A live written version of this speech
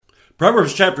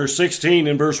Proverbs chapter 16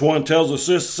 and verse 1 tells us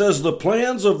this, says the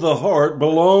plans of the heart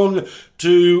belong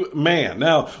to man.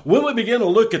 Now, when we begin to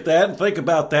look at that and think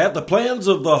about that, the plans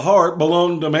of the heart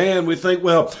belong to man, we think,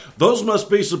 well, those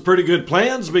must be some pretty good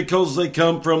plans because they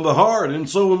come from the heart. And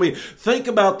so when we think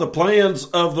about the plans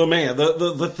of the man,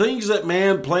 the things that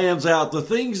man plans out, the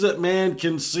things that man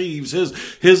conceives,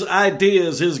 his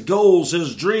ideas, his goals,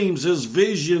 his dreams, his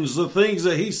visions, the things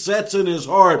that he sets in his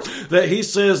heart, that he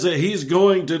says that he's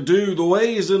going to do, the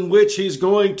ways in which he's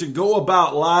going to go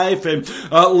about life and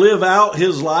live out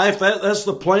his life, that's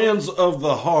the plans of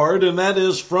the heart, and that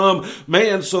is from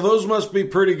man. So those must be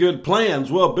pretty good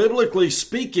plans. Well, biblically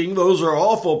speaking, those are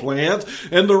awful plans,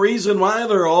 and the reason why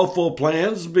they're awful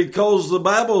plans, because the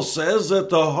Bible says that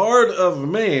the heart of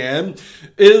man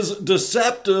is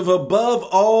deceptive above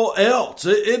all else.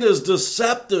 It is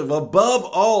deceptive above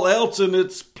all else, and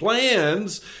its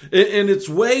plans, in its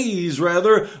ways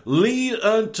rather, lead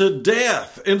unto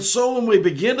death. And so when we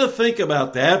begin to think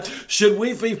about that, should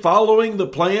we be following the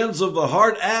plans of the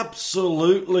heart?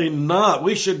 Absolutely not.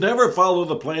 We should never follow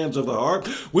the plans of the heart.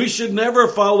 We should never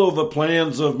follow the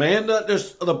plans of man, not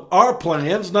just our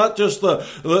plans, not just our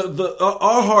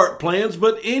heart plans,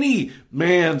 but any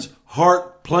man's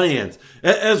heart plans.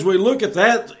 As we look at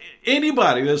that,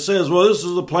 anybody that says, well, this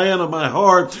is the plan of my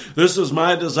heart, this is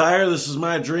my desire, this is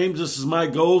my dreams, this is my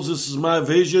goals, this is my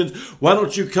visions, why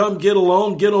don't you come get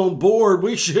along, get on board?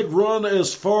 We should run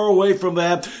as far away from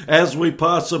that as we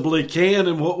possibly can.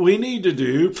 And what we need to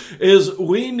do is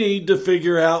we need to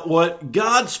figure out what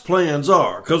God's plans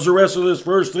are. Because the rest of this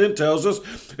verse then tells us,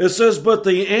 it says, but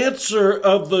the answer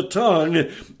of the tongue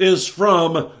is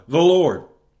from the Lord.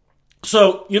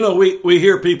 So, we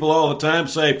hear people all the time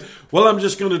say, well, I'm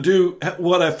just going to do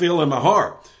what I feel in my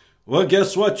heart. Well,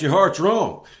 guess what? Your heart's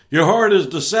wrong. Your heart is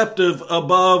deceptive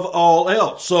above all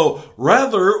else. So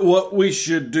rather what we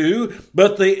should do,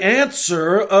 but the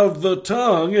answer of the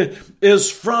tongue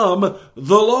is from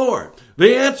the Lord.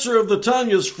 The answer of the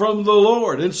tongue is from the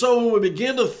Lord. And so when we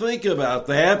begin to think about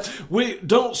that, we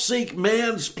don't seek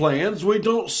man's plans. We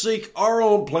don't seek our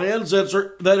own plans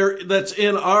that's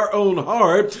in our own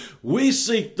heart. We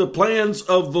seek the plans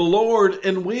of the Lord,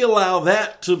 and we allow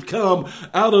that to come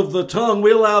out of the tongue.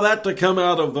 We allow that to come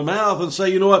out of the mouth and say,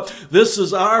 you know what? This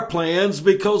is our plans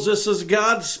because this is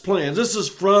God's plans. This is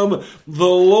from the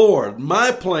Lord.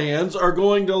 My plans are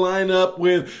going to line up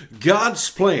with God's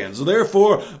plans.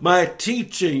 Therefore, my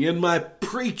teaching and my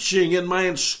preaching and my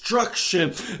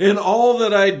instruction and all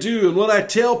that I do and what I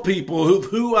tell people of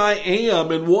who I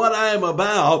am and what I am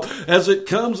about, as it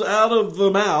comes out of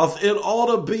the mouth, it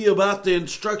ought to be about the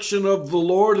instruction of the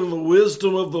Lord and the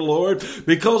wisdom of the Lord,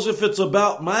 because if it's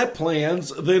about my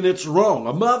plans, then it's wrong.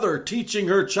 A mother teaching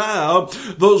her child,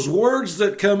 those words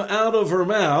that come out of her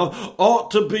mouth ought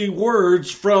to be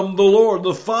words from the Lord.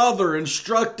 The father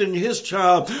instructing his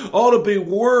child ought to be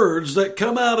words that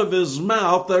come out of his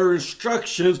mouth that are instructions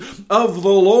of the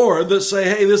Lord that say,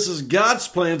 hey, this is God's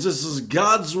plans, this is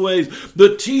God's ways.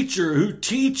 The teacher who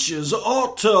teaches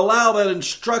ought to allow that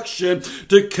instruction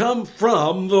to come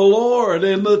from the Lord.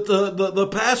 And the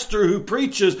pastor who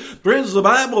preaches, friends, the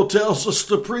Bible tells us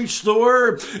to preach the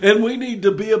word, and we need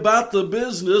to be about the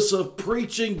business of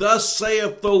preaching, thus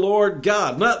saith the Lord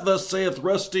God. Not thus saith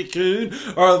Rusty Coon,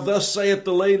 or thus saith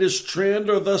the latest trend,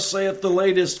 or thus saith the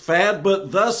latest fad,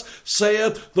 but thus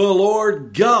saith the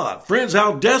Lord God. Friends,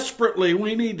 how desperately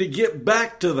we need to get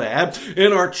back to that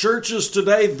in our churches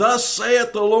today. Thus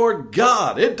saith the Lord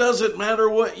God. It doesn't matter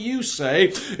what you say.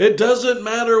 It doesn't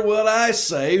matter what I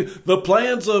say. The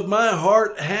plans of my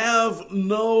heart have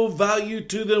no value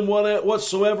to them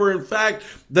whatsoever. In fact,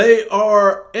 they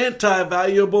are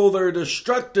anti-valuable. They're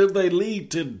destructive. They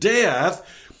lead to death.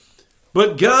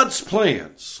 But God's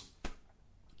plans,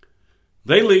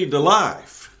 they lead to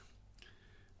life.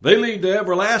 They lead to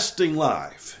everlasting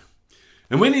life.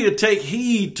 And we need to take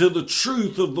heed to the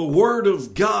truth of the Word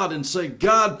of God and say,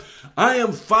 God, I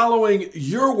am following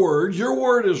your word. Your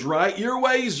word is right. Your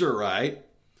ways are right.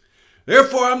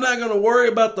 Therefore, I'm not going to worry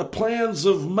about the plans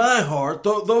of my heart.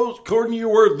 Those, according to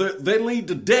your word, they lead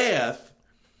to death.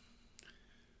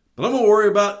 But I'm going to worry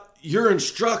about your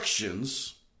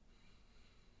instructions.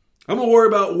 I'm going to worry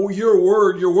about your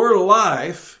word of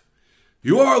life.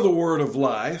 You are the word of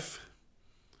life.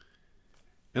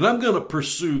 And I'm going to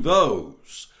pursue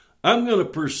those. I'm going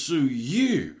to pursue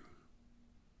you.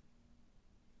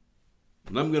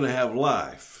 And I'm going to have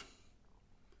life.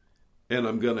 And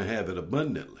I'm going to have it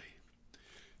abundantly.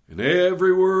 And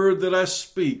every word that I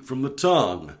speak from the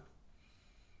tongue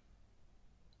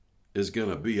is going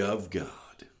to be of God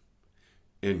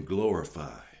and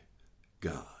glorify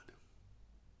God.